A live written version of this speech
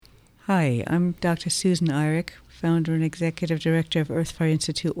Hi, I'm Dr. Susan Eyrich, founder and executive director of Earthfire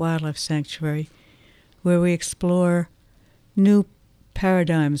Institute Wildlife Sanctuary, where we explore new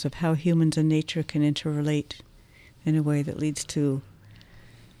paradigms of how humans and nature can interrelate in a way that leads to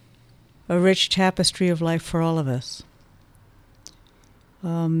a rich tapestry of life for all of us.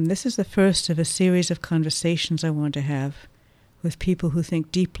 This is the first of a series of conversations I want to have with people who think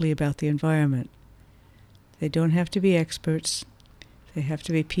deeply about the environment. They don't have to be experts. They have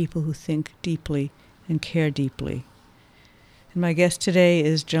to be people who think deeply and care deeply. And my guest today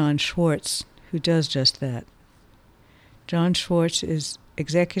is John Schwartz, who does just that. John Schwartz is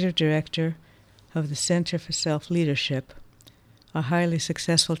Executive Director of the Center for Self-Leadership, a highly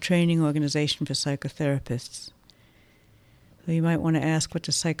successful training organization for psychotherapists. So you might want to ask, what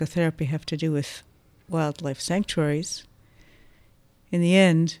does psychotherapy have to do with wildlife sanctuaries? In the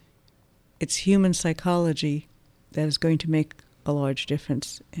end, it's human psychology that is going to make a large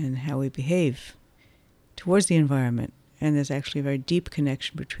difference in how we behave towards the environment. And there's actually a very deep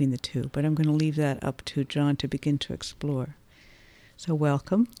connection between the two. But I'm going to leave that up to John to begin to explore. So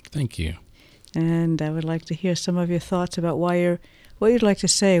welcome. Thank you. And I would like to hear some of your thoughts about what you'd like to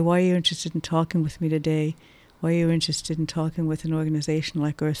say, why you're interested in talking with me today, why you're interested in talking with an organization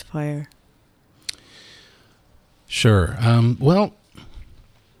like Earthfire. Sure.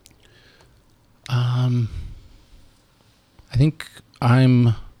 I think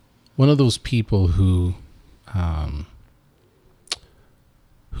I'm one of those people who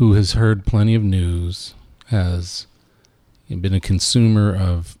has heard plenty of news, has been a consumer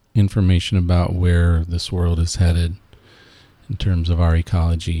of information about where this world is headed in terms of our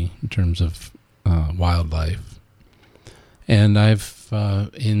ecology, in terms of wildlife. And I've,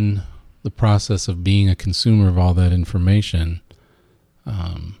 in the process of being a consumer of all that information,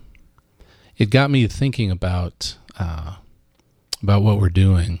 it got me thinking about what we're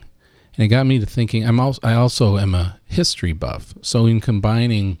doing. And it got me to thinking, I also am a history buff. So in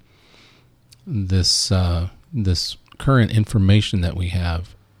combining this current information that we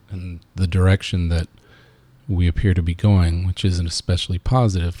have and the direction that we appear to be going, which isn't especially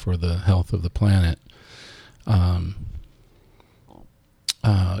positive for the health of the planet,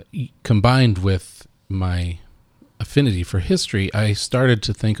 combined with my affinity for history, I started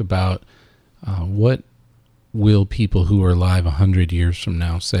to think about what will people who are alive 100 years from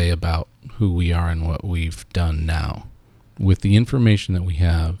now say about who we are and what we've done now? With the information that we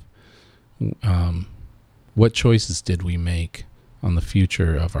have, what choices did we make on the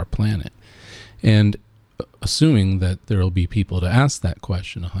future of our planet? And assuming that there will be people to ask that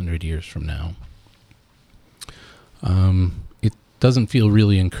question 100 years from now, it doesn't feel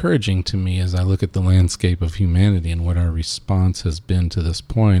really encouraging to me as I look at the landscape of humanity and what our response has been to this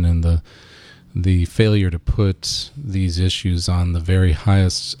point, and the failure to put these issues on the very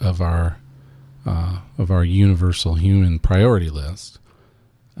highest of our universal human priority list.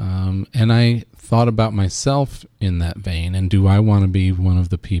 And I thought about myself in that vein, and do I want to be one of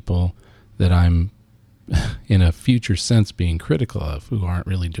the people that I'm, in a future sense, being critical of, who aren't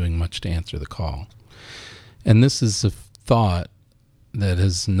really doing much to answer the call? And this is a thought that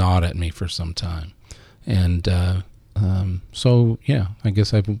has gnawed at me for some time. And so, yeah, I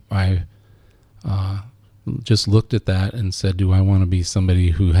guess I just looked at that and said, do I want to be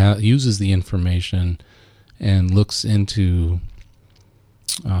somebody who uses the information and looks into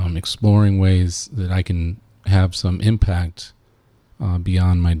exploring ways that I can have some impact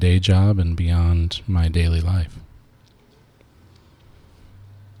beyond my day job and beyond my daily life?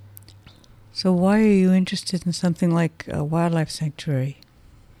 So why are you interested in something like a wildlife sanctuary?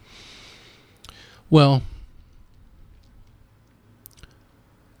 Well,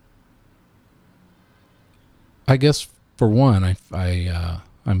 I guess for one,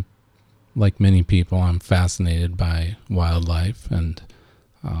 I'm like many people, I'm fascinated by wildlife, and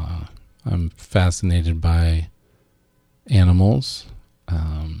I'm fascinated by animals.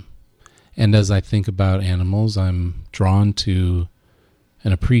 And as I think about animals, I'm drawn to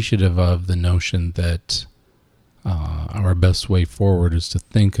and appreciative of the notion that our best way forward is to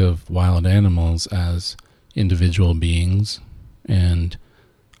think of wild animals as individual beings. And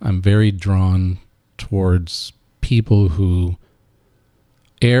I'm very drawn towards people who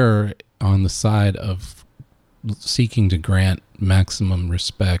err on the side of seeking to grant maximum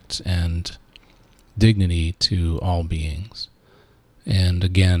respect and dignity to all beings. And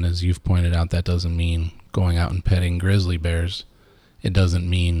again, as you've pointed out, that doesn't mean going out and petting grizzly bears. It doesn't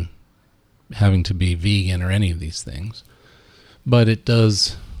mean having to be vegan or any of these things. But it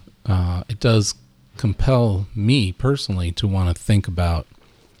does compel me personally to want to think about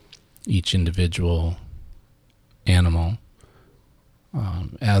each individual animal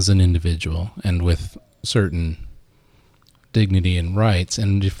as an individual and with certain dignity and rights.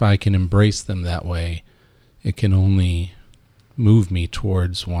 And if I can embrace them that way, it can only move me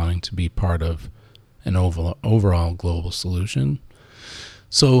towards wanting to be part of an overall global solution.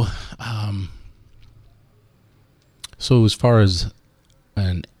 So, so as far as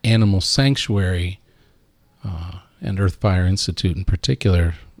an animal sanctuary, and Earthfire Institute in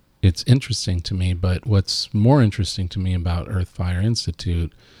particular, it's interesting to me. But what's more interesting to me about Earthfire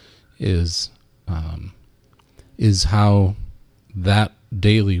Institute is how that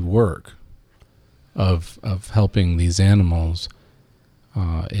daily work of helping these animals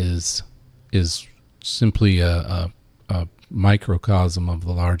is simply a microcosm of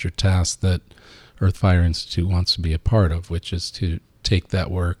the larger task that Earthfire Institute wants to be a part of, which is to take that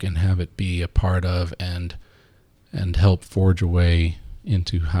work and have it be a part of and help forge a way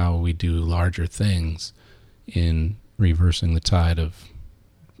into how we do larger things in reversing the tide of,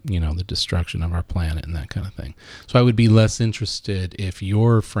 the destruction of our planet and that kind of thing. So I would be less interested if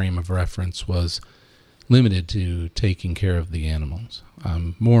your frame of reference was limited to taking care of the animals.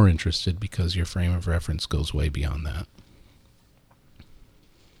 I'm more interested because your frame of reference goes way beyond that.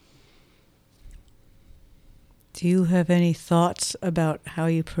 Do you have any thoughts about how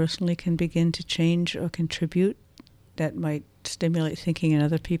you personally can begin to change or contribute that might stimulate thinking in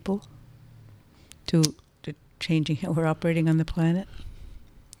other people to changing how we're operating on the planet?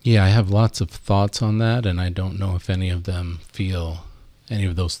 Yeah, I have lots of thoughts on that, and I don't know if any of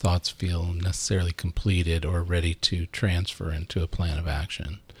those thoughts feel necessarily completed or ready to transfer into a plan of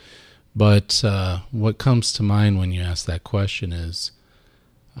action. But what comes to mind when you ask that question is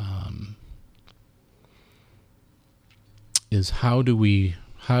how do we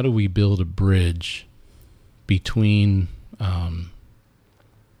build a bridge between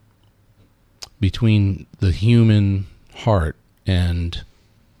the human heart and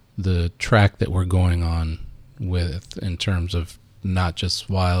the track that we're going on with in terms of not just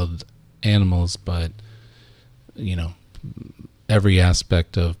wild animals, but every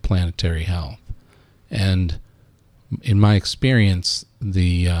aspect of planetary health. And in my experience,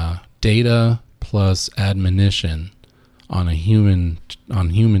 the data plus admonition on human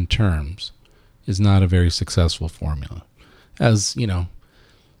terms is not a very successful formula. As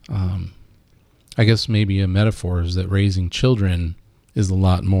I guess maybe a metaphor is that raising children is a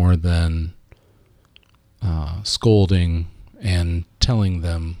lot more than scolding and telling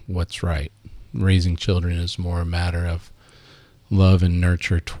them what's right. Raising children is more a matter of love and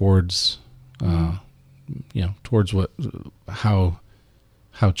nurture towards towards how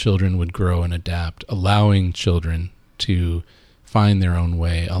children would grow and adapt, allowing children to find their own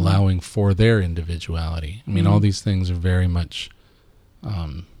way, allowing for their individuality. I mean, all these things are very much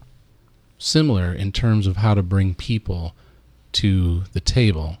similar in terms of how to bring people to the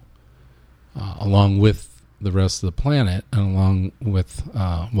table, along with the rest of the planet, and along with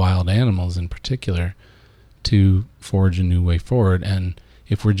wild animals in particular, to forge a new way forward. And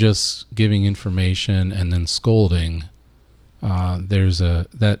if we're just giving information and then scolding,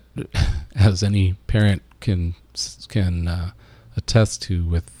 that as any parent can attest to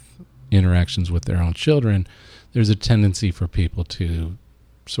with interactions with their own children, there's a tendency for people to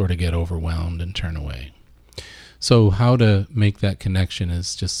sort of get overwhelmed and turn away. So how to make that connection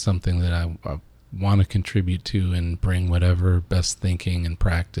is just something that I want to contribute to and bring whatever best thinking and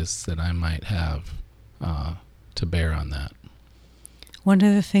practice that I might have to bear on that. One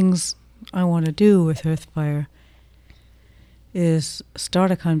of the things I want to do with Earthfire is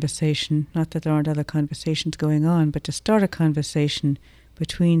start a conversation, not that there aren't other conversations going on, but to start a conversation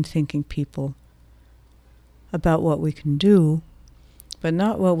between thinking people about what we can do, but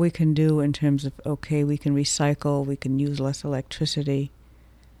not what we can do in terms of, okay, we can recycle, we can use less electricity,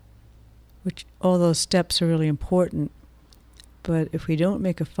 which all those steps are really important. But if we don't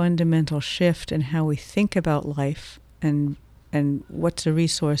make a fundamental shift in how we think about life and what's a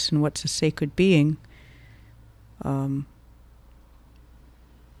resource and what's a sacred being,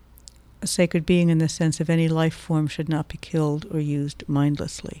 a sacred being in the sense of any life form should not be killed or used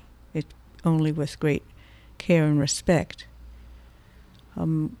mindlessly. It only with great care and respect.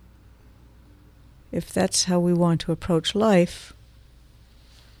 If that's how we want to approach life,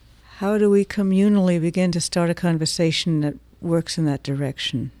 how do we communally begin to start a conversation that works in that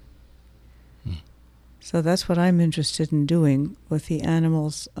direction? So that's what I'm interested in doing with the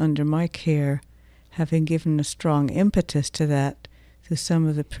animals under my care, having given a strong impetus to that through some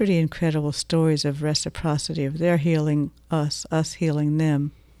of the pretty incredible stories of reciprocity, of their healing us healing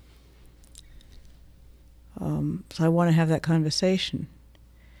them. So I want to have that conversation.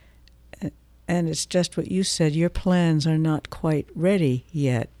 And it's just what you said. Your plans are not quite ready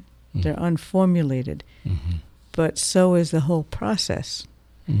yet. Mm-hmm. They're unformulated. Mm-hmm. But so is the whole process.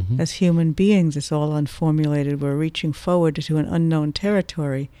 Mm-hmm. As human beings, it's all unformulated. We're reaching forward to an unknown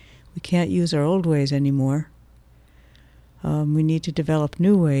territory. We can't use our old ways anymore. We need to develop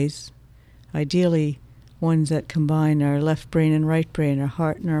new ways, ideally ones that combine our left brain and right brain, our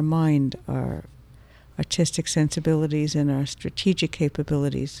heart and our mind, our artistic sensibilities and our strategic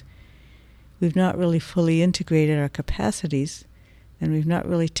capabilities. We've not really fully integrated our capacities, and we've not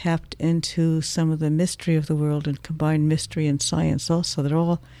really tapped into some of the mystery of the world and combined mystery and science also. They're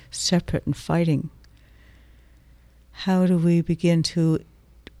all separate and fighting. How do we begin to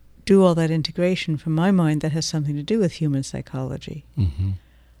do all that integration? From my mind, that has something to do with human psychology. Mm-hmm.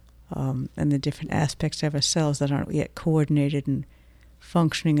 And the different aspects of ourselves that aren't yet coordinated and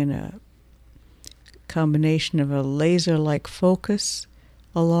functioning in a combination of a laser-like focus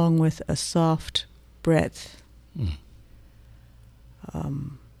along with a soft breadth. Mm.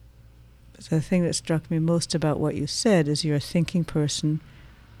 The thing that struck me most about what you said is you're a thinking person,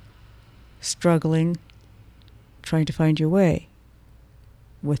 struggling, trying to find your way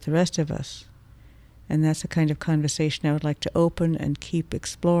with the rest of us. And that's the kind of conversation I would like to open and keep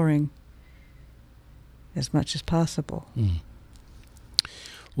exploring as much as possible. Mm.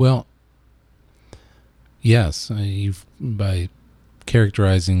 Well, yes, you've, by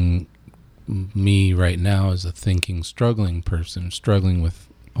characterizing me right now as a thinking, struggling person, struggling with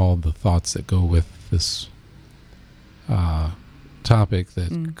all the thoughts that go with this topic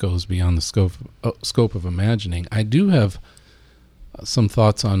that goes beyond the scope of imagining, I do have some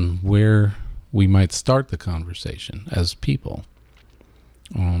thoughts on where we might start the conversation as people.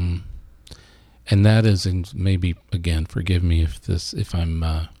 And that is, and maybe, again, forgive me if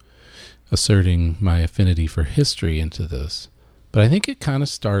I'm asserting my affinity for history into this, but I think it kind of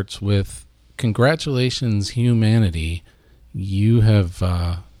starts with, congratulations, humanity. You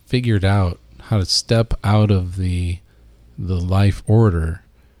have figured out how to step out of the life order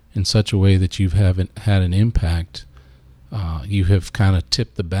in such a way that you haven't had an impact. You have kind of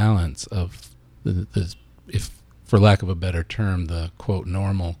tipped the balance of the, if for lack of a better term, the quote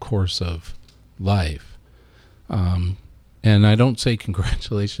normal course of life. And I don't say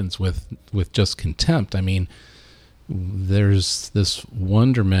congratulations with just contempt. I mean, there's this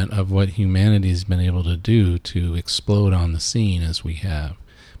wonderment of what humanity's been able to do to explode on the scene as we have.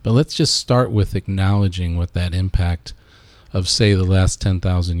 But let's just start with acknowledging what that impact of, say, the last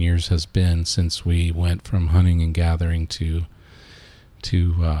 10,000 years has been since we went from hunting and gathering to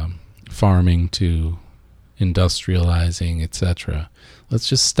farming to industrializing, etc. Let's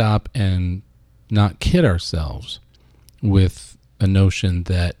just stop and not kid ourselves with a notion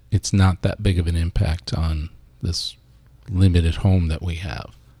that it's not that big of an impact on this limited home that we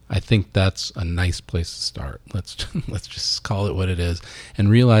have. I think that's a nice place to start. Let's just call it what it is and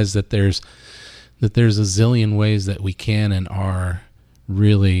realize that there's a zillion ways that we can and are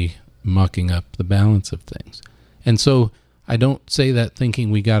really mucking up the balance of things. And so I don't say that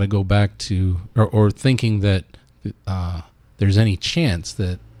thinking we got to go back to, or thinking that there's any chance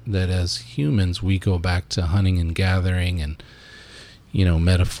that as humans we go back to hunting and gathering and, you know,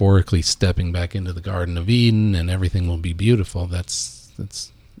 metaphorically stepping back into the Garden of Eden and everything will be beautiful.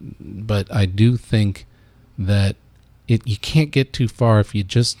 But I do think that you can't get too far if you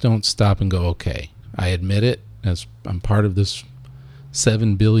just don't stop and go, okay, I admit it, as I'm part of this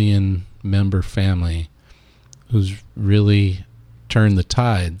 7 billion member family who's really turned the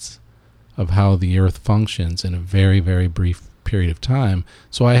tides of how the earth functions in a very, very brief period of time.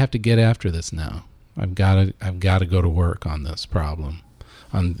 So I have to get after this now. I've got to go to work on this problem,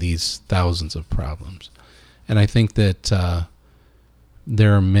 on these thousands of problems. And I think that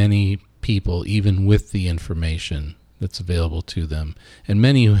there are many people, even with the information that's available to them, and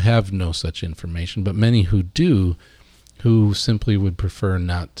many who have no such information, but many who do, who simply would prefer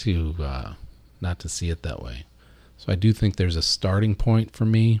not to see it that way. So I do think there's a starting point for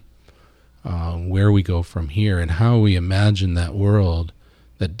me, where we go from here and how we imagine that world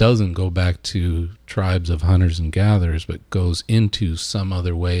that doesn't go back to tribes of hunters and gatherers, but goes into some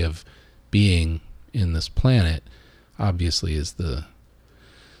other way of being in this planet, obviously is the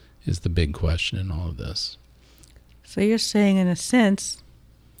big question in all of this. So you're saying, in a sense,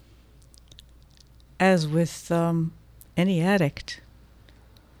 as with any addict,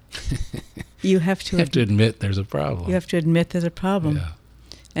 you have to admit there's a problem. You have to admit there's a problem. Yeah.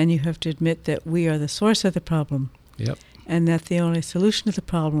 And you have to admit that we are the source of the problem. Yep. And that the only solution to the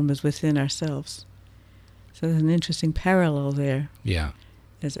problem is within ourselves. So there's an interesting parallel there. Yeah.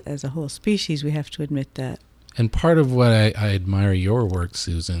 As a whole species, we have to admit that. And part of what I admire your work,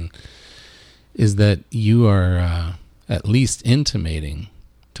 Susan, is that you are at least intimating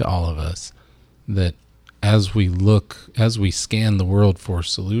to all of us that as we scan the world for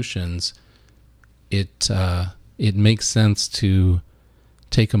solutions, it makes sense to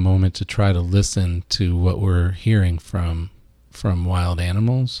take a moment to try to listen to what we're hearing from wild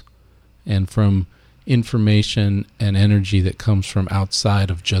animals and from information and energy that comes from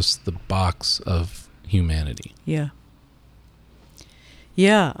outside of just the box of humanity. Yeah.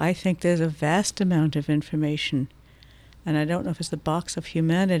 Yeah, I think there's a vast amount of information, and I don't know if it's the box of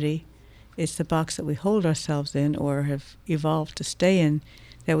humanity, it's the box that we hold ourselves in or have evolved to stay in,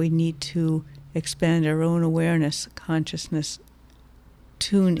 that we need to expand our own awareness, consciousness,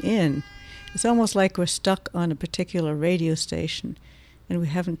 tune in. It's almost like we're stuck on a particular radio station and we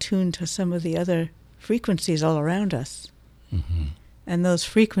haven't tuned to some of the other frequencies all around us. Mm-hmm. And those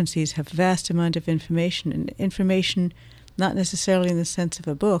frequencies have vast amount of information, and information not necessarily in the sense of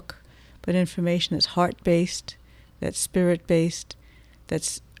a book, but information that's heart-based, that's spirit-based,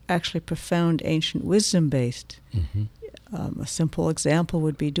 that's actually profound ancient wisdom-based. Mm-hmm. A simple example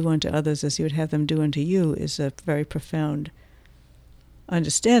would be do unto others as you would have them do unto you is a very profound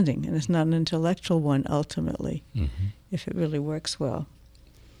understanding, and it's not an intellectual one ultimately, Mm-hmm. if it really works well.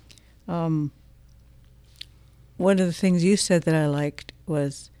 One of the things you said that I liked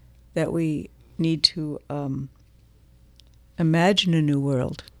was that we need to imagine a new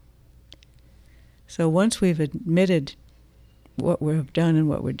world. So once we've admitted what we've done and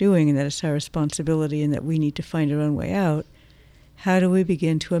what we're doing, and that it's our responsibility and that we need to find our own way out, how do we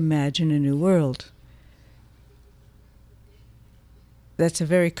begin to imagine a new world? That's a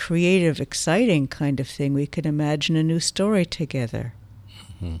very creative, exciting kind of thing. We can imagine a new story together.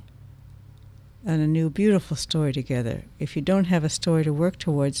 Mm-hmm. And a new, beautiful story together. If you don't have a story to work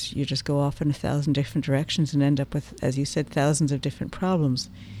towards, you just go off in 1,000 different directions and end up with, as you said, thousands of different problems.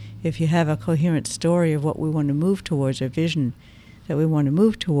 If you have a coherent story of what we want to move towards, or vision that we want to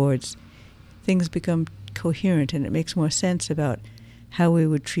move towards, things become coherent, and it makes more sense about how we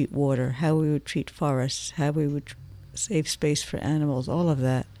would treat water, how we would treat forests, how we would save space for animals, all of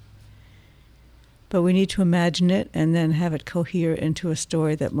that. But we need to imagine it and then have it cohere into a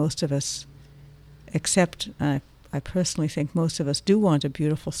story that most of us accept. I personally think most of us do want a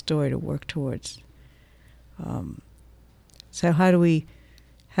beautiful story to work towards. So how do we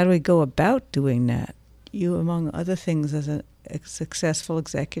go about doing that? You, among other things, as a successful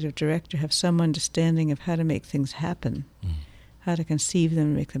executive director, have some understanding of how to make things happen, how to conceive them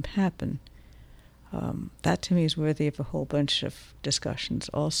and make them happen. That to me is worthy of a whole bunch of discussions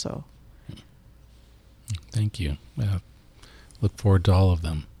also. Thank you. Look forward to all of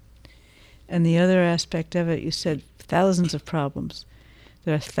them. And the other aspect of it, you said thousands of problems.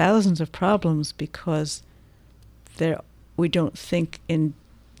 There are thousands of problems because we don't think in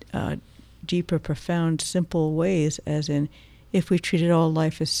deeper, profound, simple ways, as in if we treated all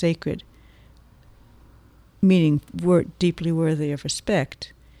life as sacred, meaning deeply worthy of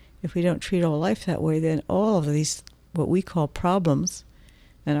respect. If we don't treat all life that way, then all of these, what we call problems,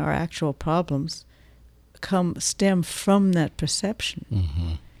 and our actual problems, stem from that perception.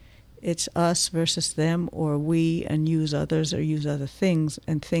 Mm-hmm. It's us versus them, or we and use others or use other things,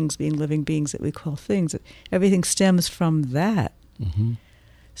 and things being living beings that we call things. Everything stems from that. Mm-hmm.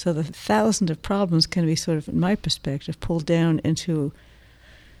 So the thousands of problems can be sort of, in my perspective, pulled down into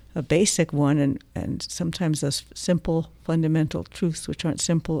a basic one, and sometimes those simple, fundamental truths, which aren't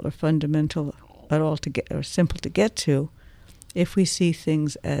simple or fundamental at all or simple to get to, if we see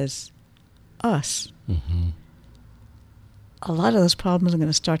things as us. Mm-hmm. A lot of those problems are going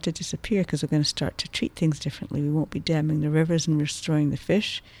to start to disappear because we're going to start to treat things differently. We won't be damming the rivers and destroying the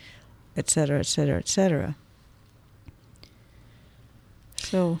fish, et cetera, et cetera, et cetera.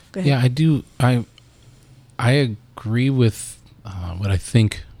 So, go ahead. Yeah, I do. I agree with what I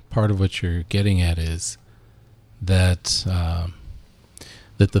think part of what you're getting at is that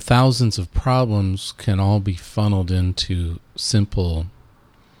that the thousands of problems can all be funneled into simple,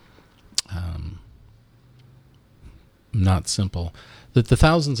 not simple, that the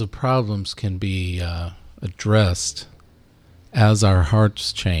thousands of problems can be addressed as our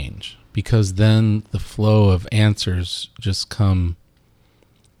hearts change, because then the flow of answers just come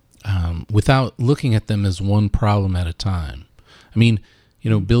without looking at them as one problem at a time. I mean,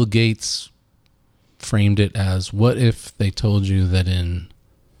 Bill Gates framed it as, what if they told you that in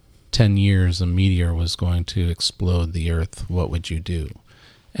 10 years a meteor was going to explode the earth? What would you do?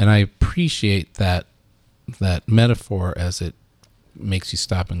 And I appreciate that metaphor, as it makes you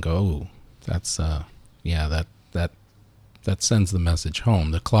stop and go, oh, that's that sends the message home.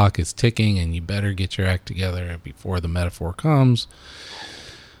 The clock is ticking and you better get your act together before the metaphor comes.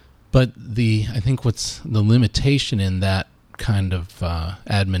 But I think what's the limitation in that kind of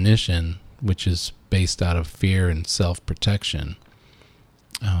admonition, which is based out of fear and self-protection,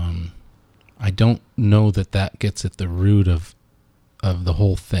 I don't know that gets at the root of the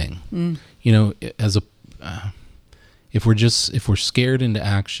whole thing. You know, if we're scared into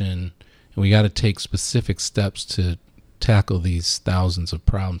action and we got to take specific steps to tackle these thousands of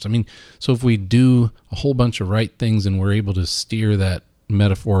problems. I mean, so if we do a whole bunch of right things and we're able to steer that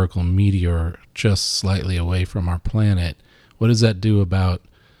metaphorical meteor just slightly away from our planet, what does that do about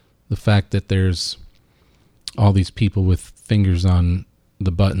the fact that there's all these people with fingers on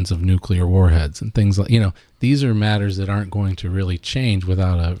the buttons of nuclear warheads and things like, you know, these are matters that aren't going to really change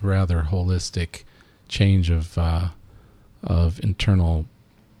without a rather holistic change of internal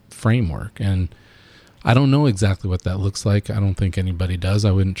framework. And I don't know exactly what that looks like. I don't think anybody does.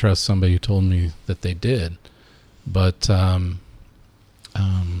 I wouldn't trust somebody who told me that they did. But I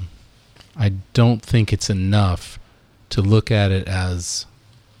don't think it's enough to look at it as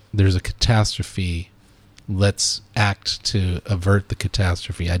there's a catastrophe. Let's act to avert the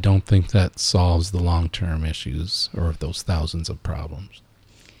catastrophe. I don't think that solves the long-term issues or those thousands of problems.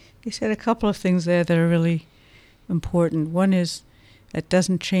 You said a couple of things there that are really important. One is it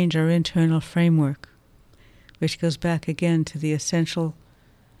doesn't change our internal framework, which goes back again to the essential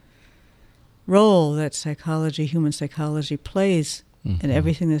role that human psychology plays in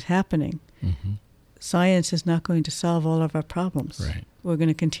everything that's happening. Science is not going to solve all of our problems. Right. We're going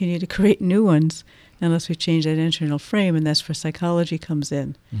to continue to create new ones unless we change that internal frame, and that's where psychology comes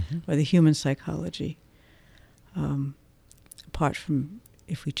in, or the human psychology. Apart from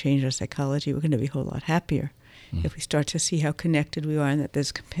if we change our psychology, we're going to be a whole lot happier if we start to see how connected we are and that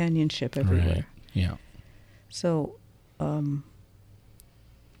there's companionship everywhere. Right. Yeah. So, and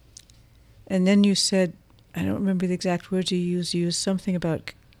then you said, I don't remember the exact words you used. You used something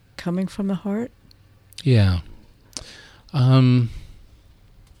about coming from the heart. Yeah.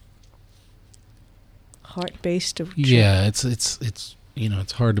 Heart-based. Yeah, it's you know,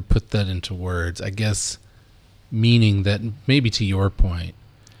 it's hard to put that into words. I guess meaning that maybe to your point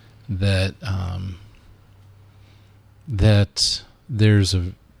that that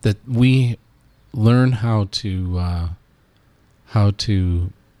we learn how to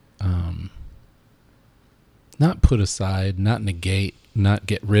not put aside, not negate, not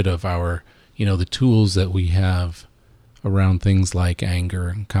get rid of our, you know, the tools that we have around things like anger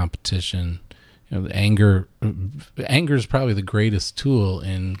and competition. You know, anger is probably the greatest tool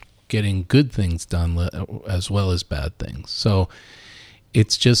in getting good things done as well as bad things. So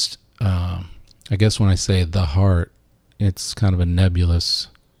it's just, I guess when I say the heart, it's kind of a nebulous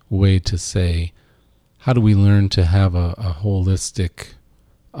way to say, how do we learn to have a holistic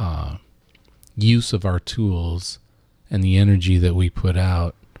use of our tools and the energy that we put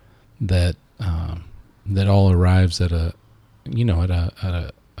out that all arrives at a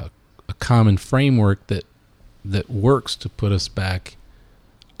common framework that works to put us back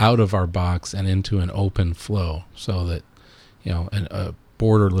out of our box and into an open flow, so that, you know, a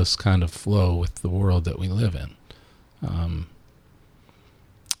borderless kind of flow with the world that we live in.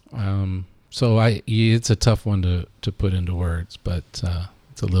 So it's a tough one to put into words, but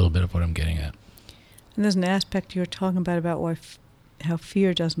it's a little bit of what I'm getting at. And there's an aspect you're talking about how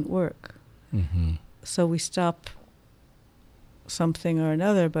fear doesn't work. So we stop something or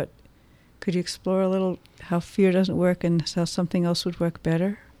another, but could you explore a little how fear doesn't work and how something else would work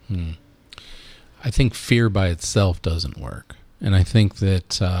better? I think fear by itself doesn't work. And I think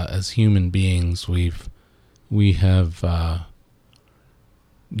that as human beings, we have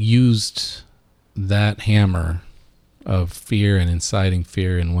used that hammer of fear and inciting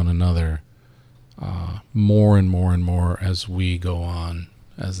fear in one another more and more and more as we go on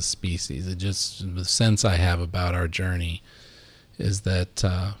as a species. The sense I have about our journey is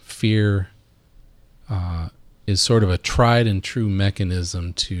that fear is sort of a tried and true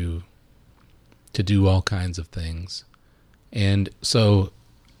mechanism to do all kinds of things. And so,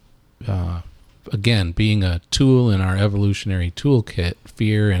 again, being a tool in our evolutionary toolkit,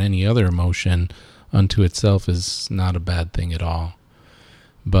 fear and any other emotion unto itself is not a bad thing at all.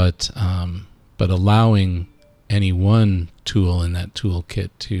 But allowing any one tool in that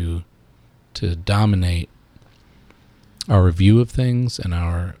toolkit to dominate our view of things and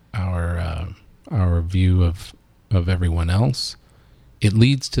our view of everyone else, it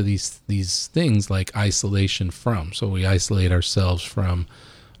leads to these things like isolation from. So we isolate ourselves from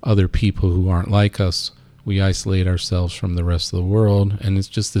other people who aren't like us. We isolate ourselves from the rest of the world, and it's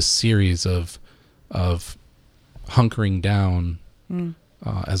just this series of hunkering down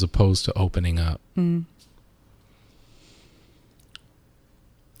as opposed to opening up.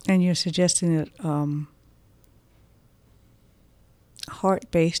 And you're suggesting that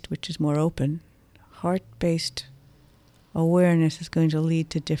heart-based, which is more open, heart-based awareness is going to lead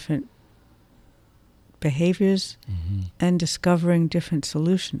to different behaviors and discovering different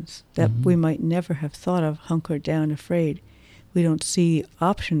solutions that we might never have thought of, hunkered down, afraid. We don't see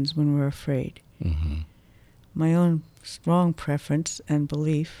options when we're afraid. My own strong preference and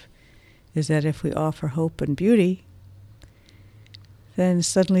belief is that if we offer hope and beauty, then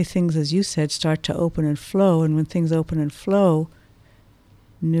suddenly things, as you said, start to open and flow. And when things open and flow,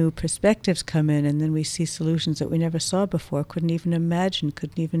 new perspectives come in, and then we see solutions that we never saw before, couldn't even imagine,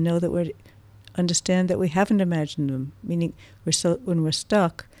 couldn't even know that we're understand that we haven't imagined them. Meaning, when we're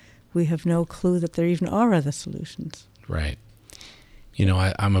stuck, we have no clue that there even are other solutions. Right. You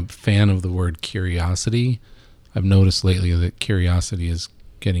know, I'm a fan of the word curiosity. I've noticed lately that curiosity is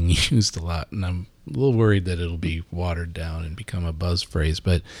getting used a lot, and I'm a little worried that it'll be watered down and become a buzz phrase.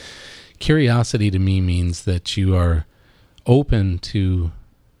 But curiosity to me means that you are open to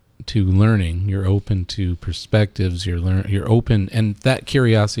learning. You're open to perspectives. You're open, and that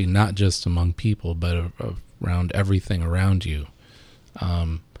curiosity not just among people, but around everything around you.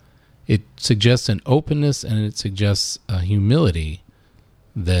 It suggests an openness, and it suggests a humility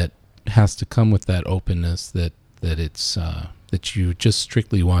that has to come with that openness. That it's that you just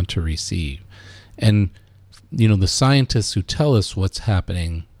strictly want to receive. And you know, the scientists who tell us what's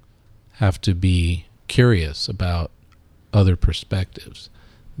happening have to be curious about other perspectives.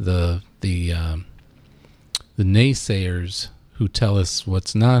 The naysayers who tell us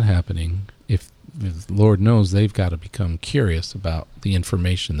what's not happening, if Lord knows, they've got to become curious about the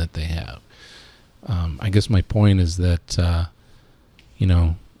information that they have. I guess my point is that you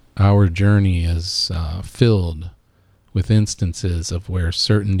know, our journey is filled with instances of where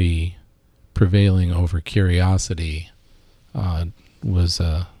certainty prevailing over curiosity was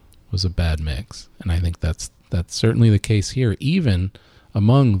a bad mix, and I think that's certainly the case here, even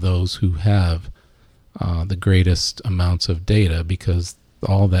among those who have the greatest amounts of data, because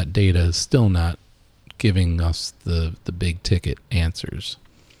all that data is still not giving us the big ticket answers.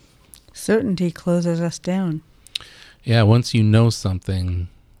 Certainty closes us down. Yeah, once you know something,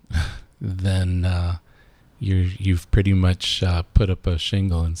 then you've pretty much put up a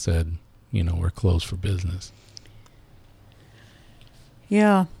shingle and said, you know, we're closed for business.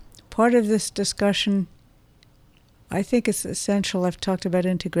 Yeah, part of this discussion, I think it's essential. I've talked about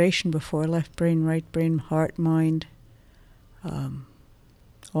integration before: left brain, right brain, heart, mind, all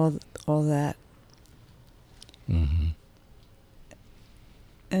that. And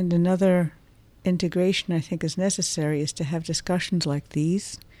another integration I think is necessary is to have discussions like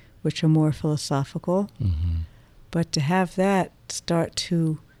these, which are more philosophical, but to have that start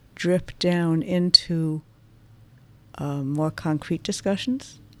to drip down into more concrete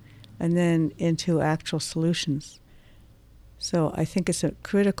discussions and then into actual solutions. So I think it's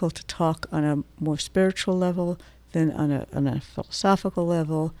critical to talk on a more spiritual level, then on a philosophical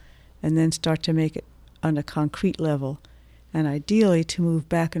level, and then start to make it on a concrete level, and ideally to move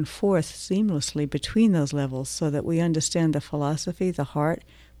back and forth seamlessly between those levels so that we understand the philosophy, the heart,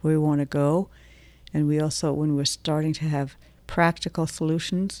 where we want to go, and we also, when we're starting to have practical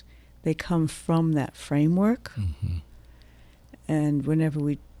solutions, they come from that framework. And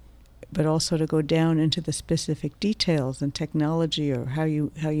but also to go down into the specific details and technology, or how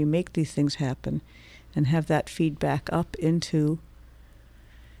you make these things happen, and have that feedback up into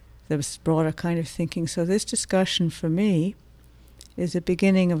the broader kind of thinking. So this discussion for me is the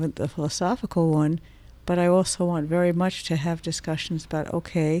beginning of the philosophical one, but I also want very much to have discussions about,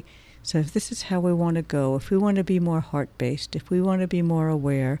 okay, so if this is how we want to go, if we want to be more heart-based, if we want to be more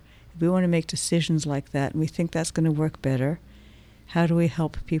aware, if we want to make decisions like that, and we think that's going to work better, how do we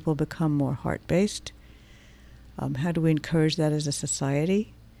help people become more heart-based? How do we encourage that as a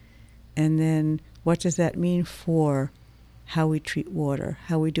society? And then what does that mean for how we treat water,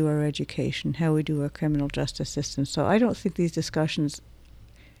 how we do our education, how we do our criminal justice system? So I don't think these discussions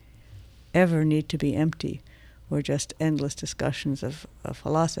ever need to be empty or just endless discussions of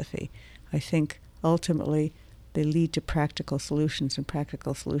philosophy. I think ultimately they lead to practical solutions, and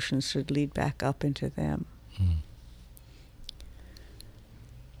practical solutions should lead back up into them.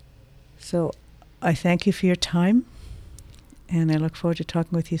 So I thank you for your time, and I look forward to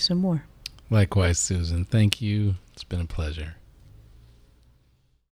talking with you some more. Likewise, Susan. Thank you. It's been a pleasure.